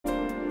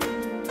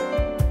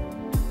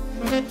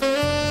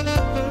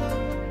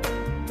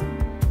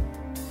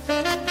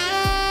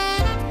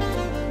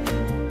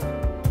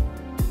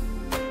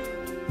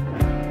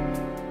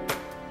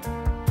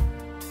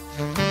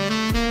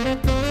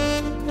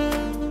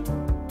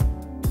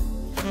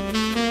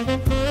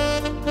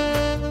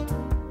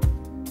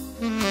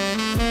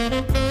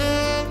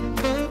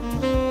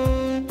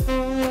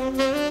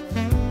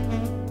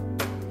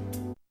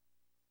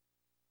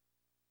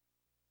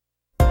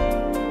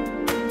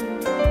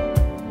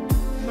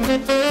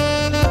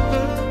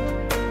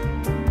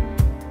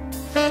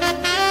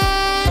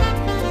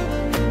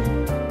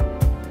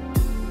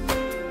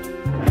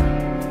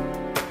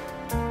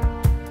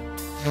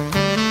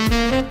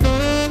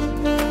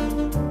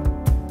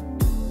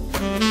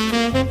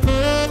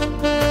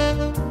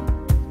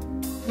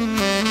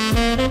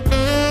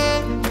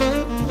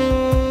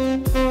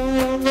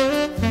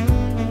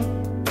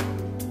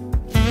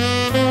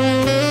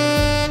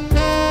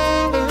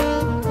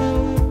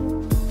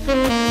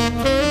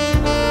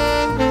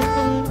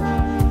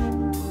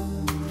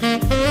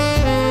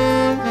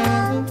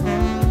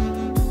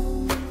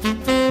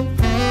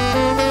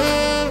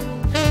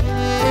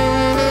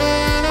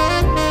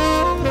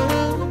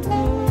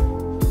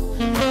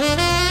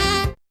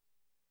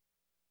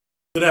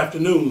Good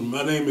afternoon.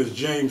 My name is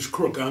James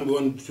Crook. I'm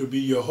going to be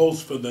your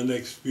host for the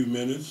next few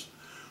minutes.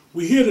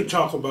 We're here to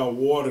talk about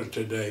water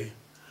today.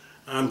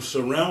 I'm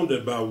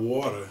surrounded by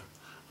water.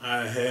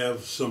 I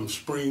have some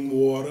spring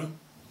water,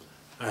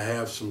 I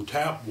have some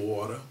tap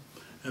water,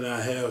 and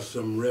I have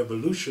some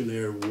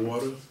revolutionary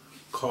water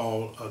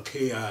called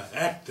Archaea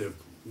Active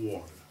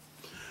water.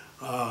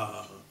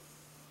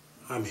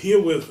 I'm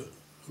here with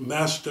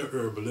Master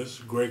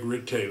Herbalist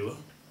Gregory Taylor.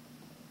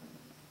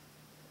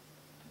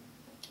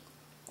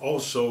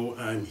 Also,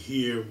 I'm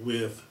here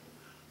with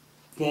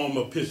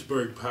former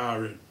Pittsburgh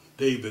Pirate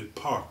David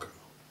Parker.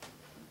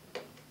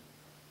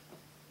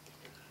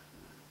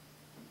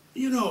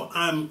 You know,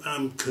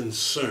 I'm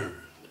concerned.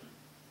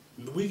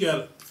 We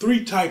got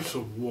 3 types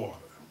of water.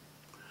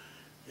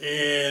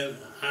 And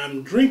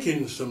I'm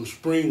drinking some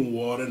spring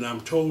water, and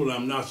I'm told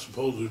I'm not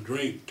supposed to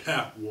drink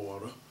tap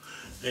water.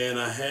 And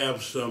I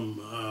have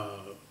some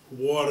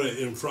water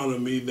in front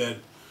of me that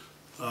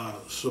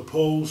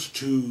supposed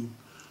to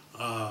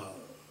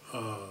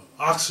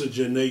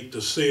oxygenate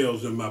the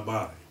cells in my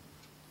body.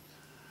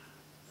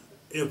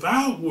 If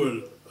I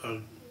were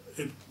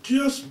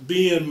just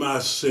being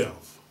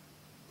myself,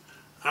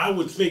 I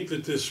would think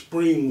that this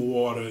spring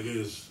water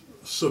is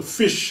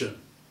sufficient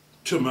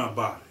to my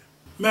body.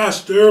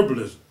 Master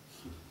Herbalist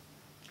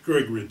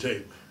Gregory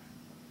Taylor,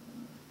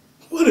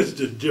 what is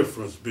the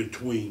difference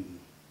between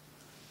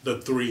the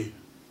 3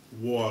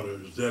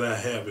 waters that I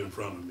have in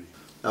front of me?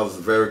 That was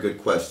a very good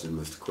question,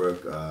 Mr.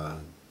 Crook.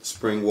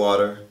 Spring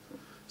water.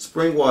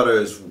 Spring water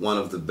is one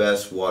of the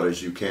best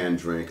waters you can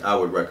drink. I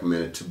would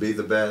recommend it to be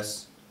the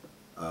best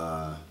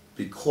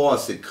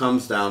because it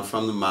comes down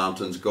from the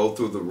mountains, go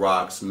through the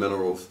rocks,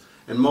 minerals,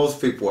 and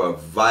most people are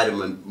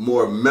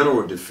more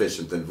mineral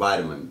deficient than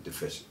vitamin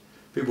deficient.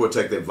 People will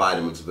take their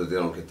vitamins, but they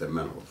don't get their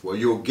minerals. Well,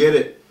 you'll get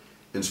it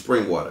in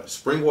spring water.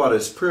 Spring water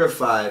is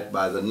purified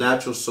by the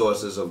natural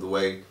sources of the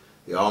way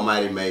the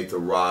Almighty made the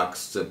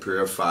rocks to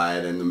purify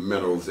it and the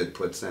minerals it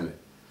puts in it.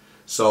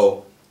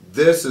 So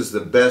this is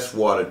the best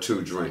water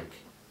to drink.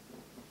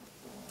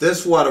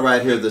 This water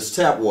right here, this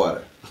tap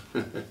water,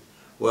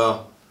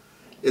 well,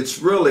 it's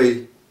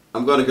really,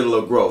 I'm going to get a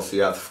little gross, so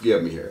you have to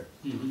forgive me here.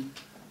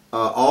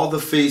 All the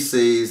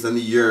feces and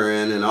the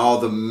urine and all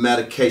the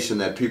medication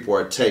that people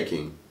are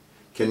taking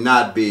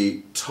cannot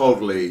be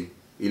totally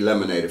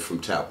eliminated from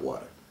tap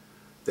water.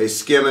 They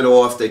skim it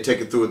off, they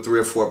take it through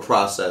 3 or 4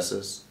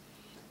 processes,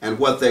 and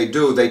what they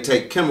do, they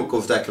take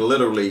chemicals that can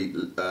literally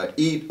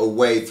eat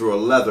away through a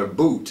leather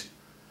boot,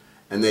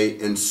 and they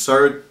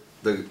insert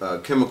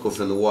the chemicals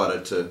in the water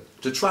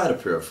to try to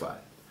purify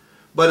it.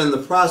 But in the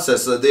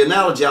process, the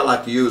analogy I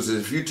like to use is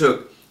if you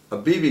took a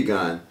BB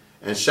gun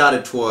and shot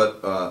it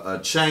toward a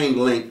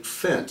chain-link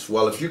fence,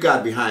 well, if you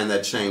got behind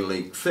that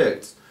chain-link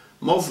fence,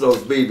 most of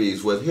those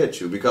BBs would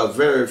hit you because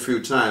very few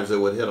times they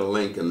would hit a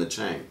link in the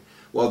chain.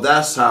 Well,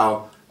 that's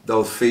how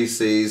those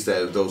feces,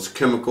 those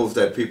chemicals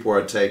that people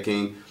are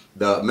taking,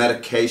 the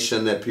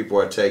medication that people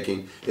are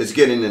taking is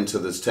getting into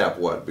this tap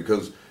water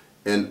because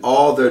in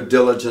all their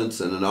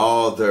diligence and in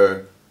all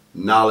their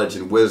knowledge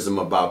and wisdom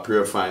about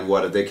purifying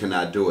water, they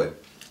cannot do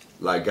it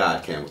like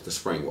God can with the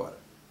spring water.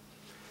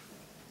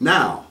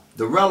 Now,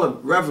 the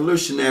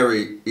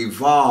revolutionary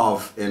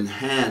Evolv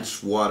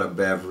enhanced water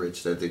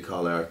beverage that they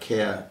call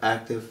Archaea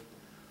Active,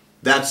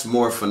 that's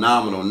more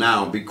phenomenal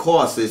now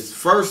because it's,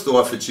 first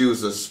off, it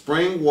uses a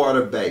spring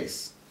water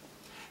base.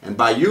 And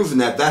by using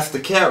that, that's the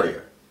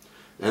carrier.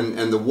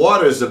 And the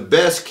water is the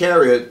best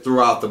carrier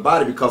throughout the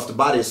body because the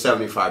body is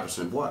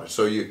 75% water.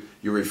 So you're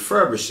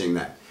refurbishing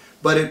that.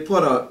 But it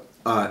put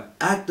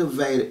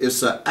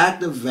it's an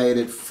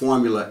activated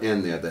formula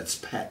in there that's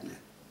patented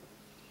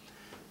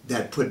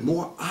that put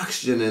more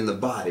oxygen in the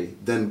body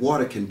than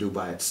water can do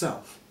by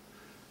itself.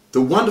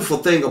 The wonderful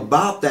thing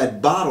about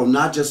that bottle,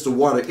 not just the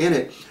water in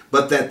it,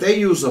 but that they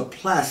use a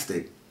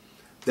plastic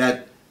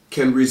that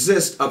can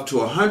resist up to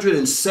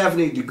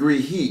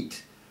 170-degree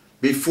heat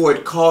before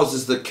it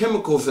causes the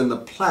chemicals in the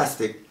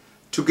plastic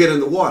to get in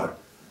the water.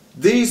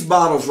 These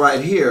bottles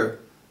right here,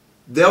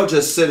 they'll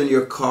just sit in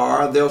your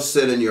car, they'll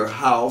sit in your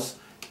house,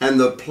 and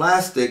the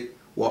plastic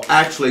will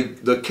actually,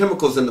 the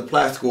chemicals in the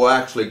plastic will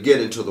actually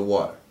get into the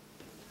water.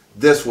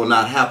 This will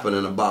not happen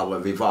in a bottle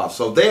of Evolv.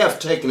 So they have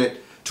taken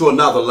it to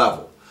another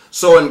level.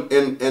 So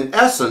in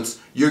essence,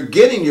 you're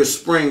getting your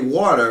spring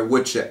water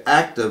with your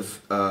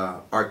active,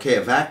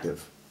 Archaea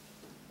Active.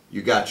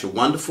 You got your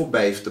wonderful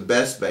base, the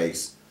best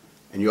base,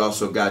 and you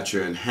also got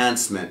your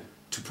enhancement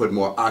to put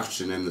more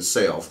oxygen in the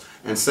cells.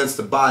 And since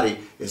the body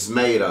is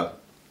made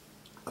up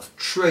of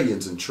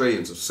trillions and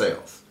trillions of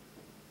cells,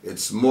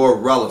 it's more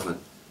relevant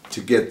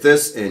to get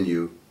this in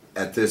you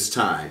at this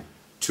time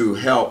to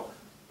help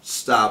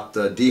stop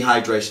the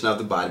dehydration of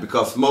the body,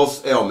 because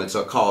most ailments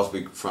are caused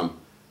from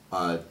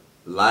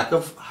lack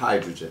of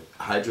hydrogen,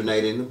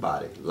 hydrogenating the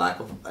body, lack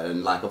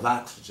of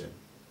oxygen,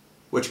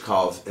 which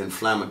cause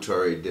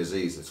inflammatory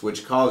diseases,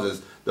 which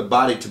causes the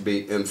body to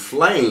be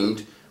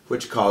inflamed,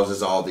 which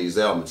causes all these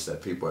ailments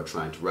that people are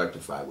trying to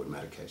rectify with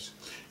medication.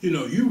 You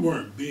know, you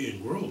weren't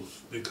being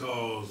gross,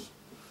 because,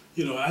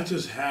 you know, I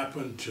just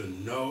happen to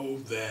know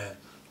that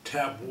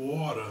tap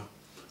water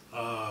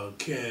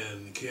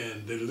can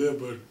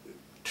deliver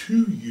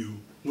to you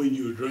when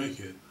you drink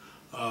it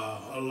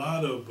a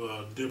lot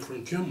of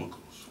different chemicals.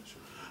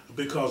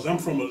 Because I'm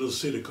from a little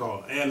city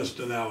called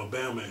Anniston,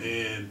 Alabama,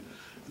 and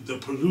the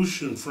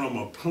pollution from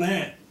a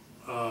plant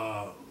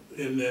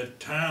in that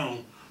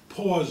town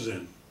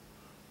poisoned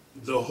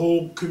the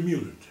whole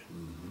community.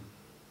 Mm-hmm.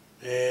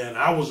 And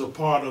I was a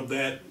part of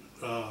that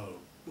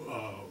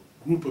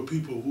group of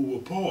people who were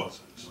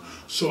poisoned. Wow.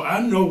 So I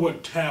know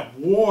what tap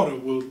water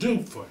will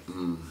do for you.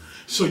 Mm.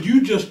 So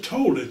you just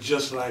told it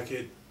just like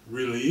it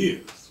really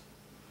is.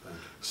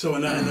 So,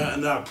 and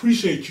I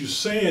appreciate you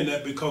saying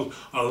that, because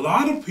a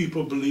lot of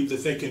people believe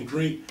that they can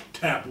drink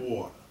tap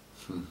water.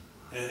 Hmm.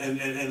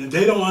 And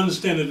they don't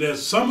understand that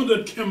there's some of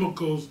the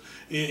chemicals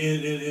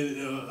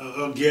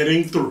are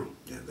getting through.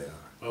 Yeah, they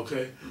are.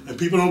 Okay? Mm-hmm. And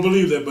people don't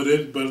believe that,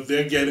 but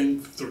they're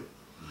getting through.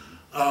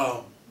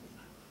 Mm-hmm.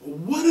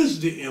 What is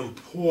the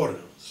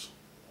importance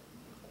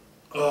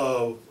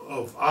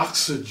of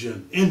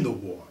oxygen in the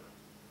water?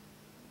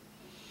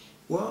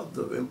 Well,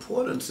 the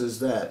importance is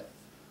that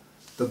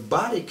the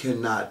body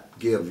cannot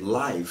give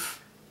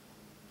life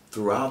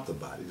throughout the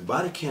body. The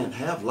body can't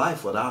have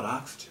life without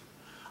oxygen.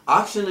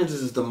 Oxygen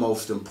is the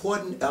most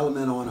important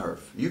element on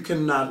earth. You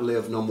cannot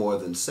live no more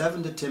than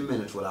 7 to 10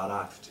 minutes without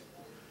oxygen.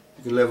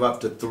 You can live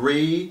up to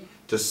 3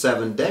 to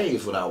 7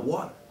 days without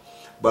water.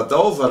 But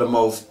those are the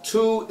most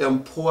two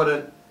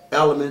important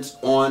elements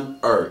on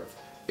earth,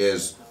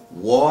 is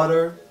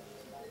water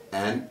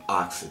and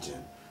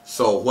oxygen.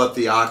 So what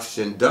the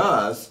oxygen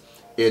does,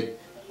 it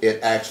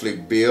actually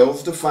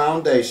builds the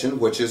foundation,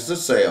 which is the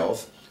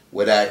cells,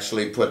 would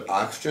actually put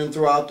oxygen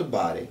throughout the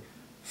body,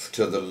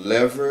 to the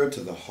liver, to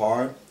the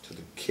heart, to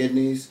the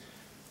kidneys,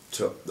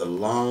 to the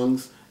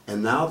lungs,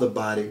 and now the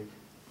body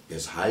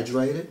is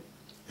hydrated,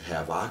 it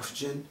has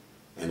oxygen,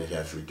 and it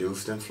has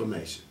reduced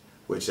inflammation,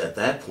 which at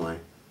that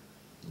point,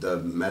 the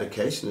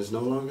medication is no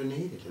longer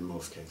needed in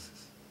most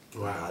cases.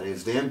 Wow. The body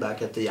is then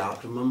back at the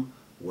optimum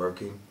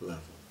working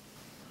level.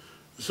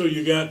 So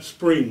you got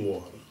spring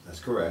water. That's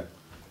correct.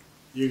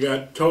 You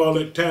got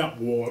toilet tap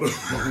water.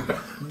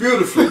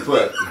 Beautifully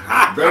put.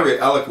 Very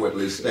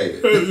eloquently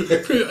stated.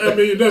 I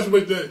mean,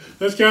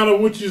 that's kind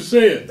of what you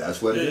said.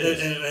 That's what it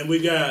is. And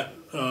we got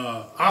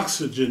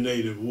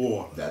oxygenated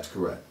water. That's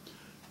correct.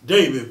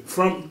 David,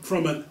 from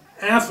an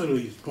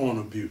athlete's point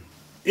of view,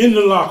 in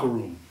the locker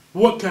room,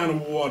 what kind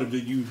of water do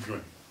you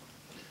drink?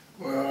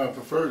 Well, I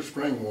prefer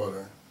spring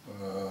water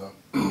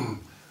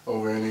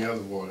over any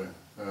other water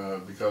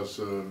because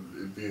of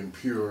it being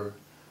pure.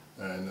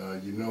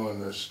 And you know, in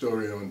the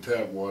story on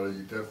tap water,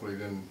 you definitely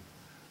didn't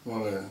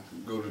want to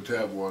go to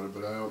tap water,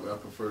 but I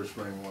prefer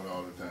spring water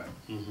all the time.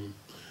 Mm-hmm.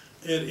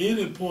 At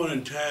any point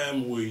in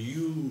time where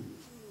you,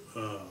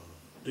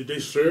 did they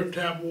serve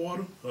tap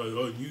water?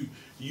 Or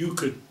you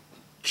could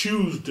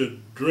choose to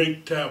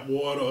drink tap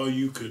water, or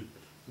you could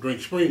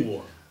drink spring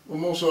water? Well,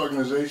 most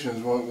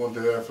organizations want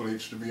their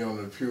athletes to be on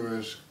the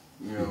purest,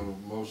 you know,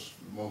 most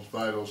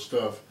vital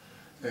stuff.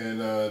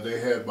 And they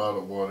had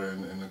bottled water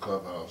in the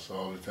clubhouse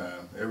all the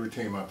time. Every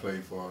team I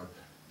played for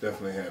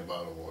definitely had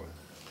bottled water.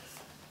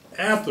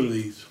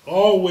 Athletes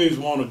always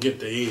want to get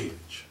the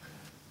edge.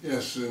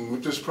 Yes, and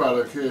with this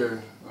product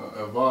here,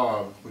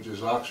 Evolv, which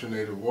is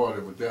oxygenated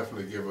water, would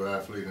definitely give an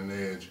athlete an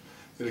edge.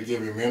 It'll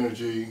give him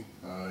energy,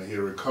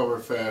 he'll recover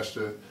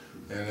faster,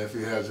 and if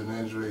he has an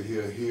injury,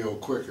 he'll heal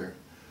quicker.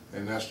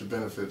 And that's the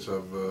benefits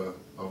of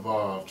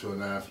Evolv to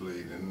an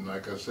athlete. And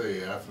like I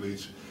say,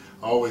 athletes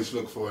always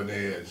look for an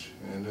edge,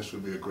 and this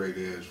would be a great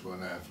edge for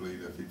an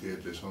athlete if he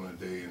did this on a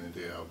day in and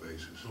day out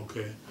basis.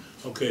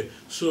 Okay.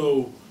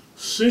 So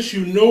since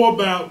you know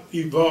about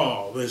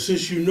Evolv, and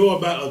since you know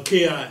about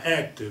Archaea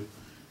Active,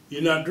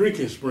 you're not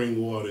drinking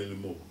spring water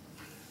anymore.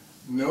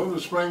 No, the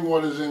spring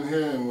water's in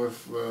here, and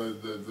with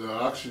the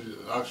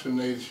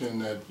oxygenation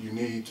that you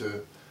need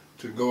to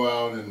go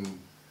out and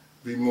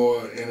be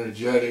more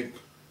energetic,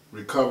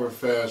 recover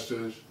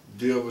faster,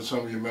 deal with some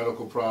of your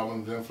medical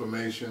problems,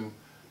 inflammation,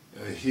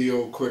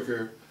 heal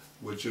quicker,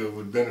 which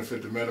would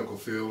benefit the medical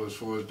field as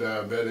far as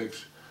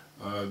diabetics.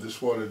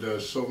 This water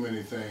does so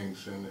many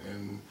things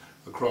and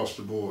across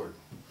the board.